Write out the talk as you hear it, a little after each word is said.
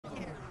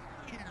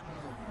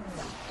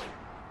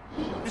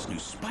new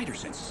spider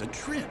sense is a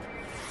trip.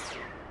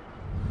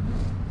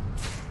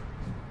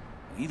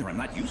 Either I'm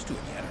not used to it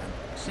yet, or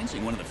I'm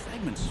sensing one of the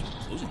fragments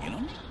closing in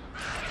on me.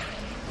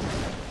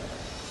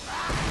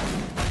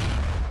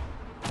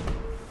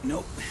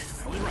 Nope,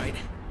 I was right.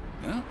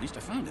 Well, at least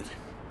I found it.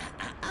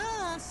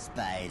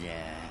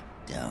 Spider,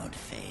 don't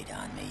fade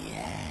on me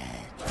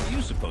yet. What are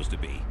you supposed to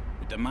be?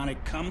 A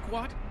demonic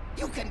kumquat?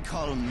 You can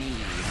call me a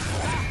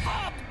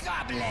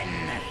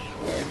hobgoblin.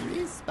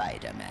 Every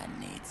Spider-Man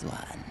needs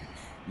one.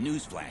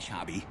 Newsflash,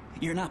 Hobby.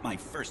 You're not my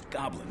first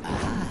goblin.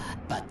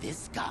 But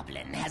this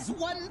goblin has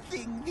one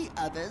thing the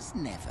others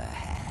never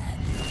had.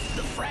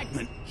 The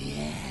fragment?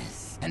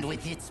 Yes, and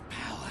with its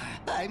power,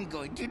 I'm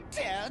going to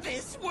tear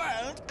this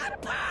world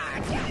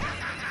apart!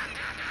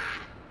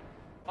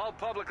 All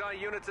public eye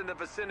units in the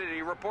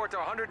vicinity report to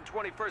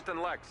 121st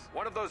and Lex.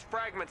 One of those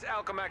fragments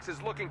Alchemax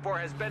is looking for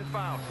has been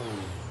found.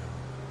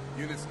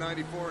 Units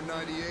 94 and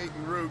 98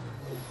 en route.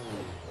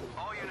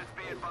 All units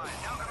be advised.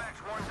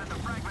 Alchemax warns that the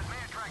fragment may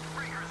attract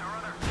freakers or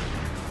other...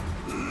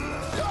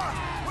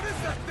 Ah! What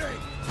is that thing?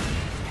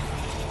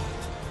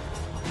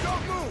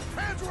 Don't move!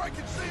 Hands where I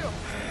can see them!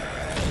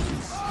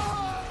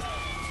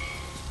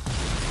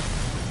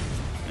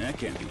 That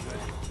can't be good.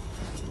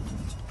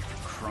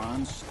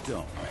 Kron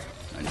Stone.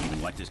 I didn't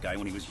even like this guy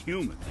when he was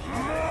human.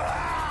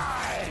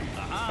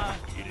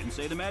 You didn't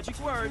say the magic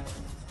word.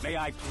 May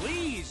I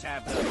please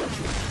have the...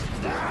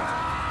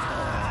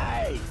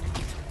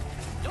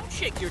 Don't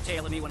shake your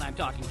tail at me when I'm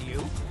talking to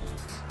you.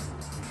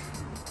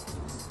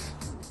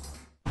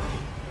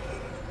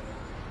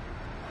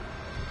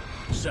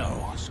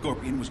 So,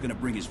 Scorpion was gonna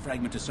bring his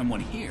fragment to someone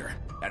here,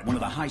 at one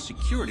of the high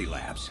security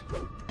labs.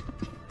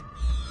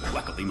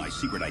 Luckily, my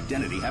secret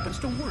identity happens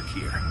to work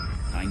here.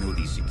 I know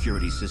these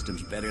security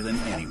systems better than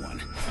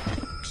anyone.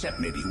 Except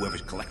maybe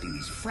whoever's collecting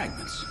these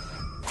fragments.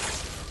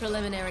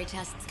 Preliminary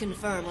tests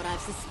confirm what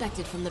I've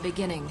suspected from the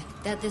beginning,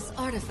 that this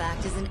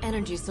artifact is an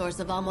energy source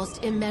of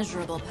almost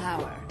immeasurable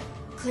power.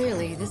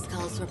 Clearly, this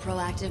calls for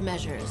proactive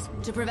measures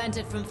to prevent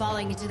it from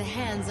falling into the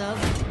hands of...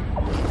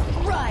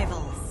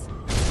 rivals!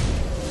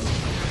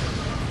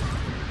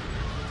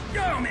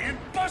 Go, man!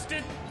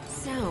 Busted!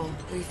 So,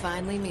 we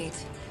finally meet.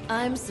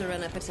 I'm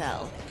Serena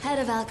Patel, head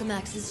of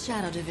Alchemax's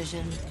Shadow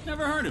Division.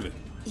 Never heard of it.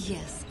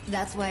 Yes,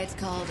 that's why it's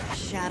called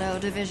Shadow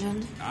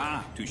Division.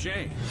 Ah,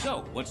 touché.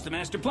 So, what's the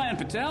master plan,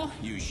 Patel?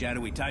 You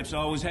shadowy types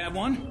always have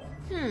one?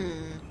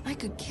 I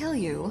could kill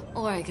you,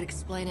 or I could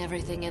explain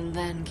everything and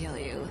then kill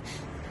you.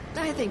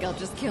 I think I'll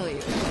just kill you.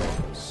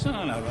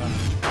 Son of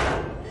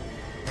a...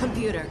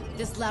 Computer,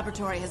 this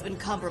laboratory has been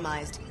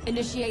compromised.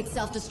 Initiate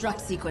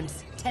self-destruct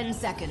sequence. 10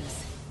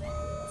 seconds.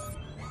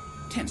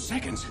 10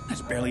 seconds?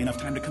 That's barely enough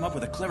time to come up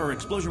with a clever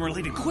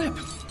explosion-related quip.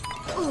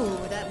 Ooh,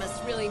 that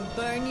must really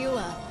burn you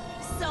up.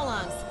 So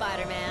long,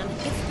 Spider-Man.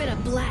 It's been a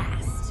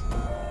blast.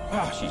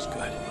 Oh, she's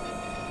good.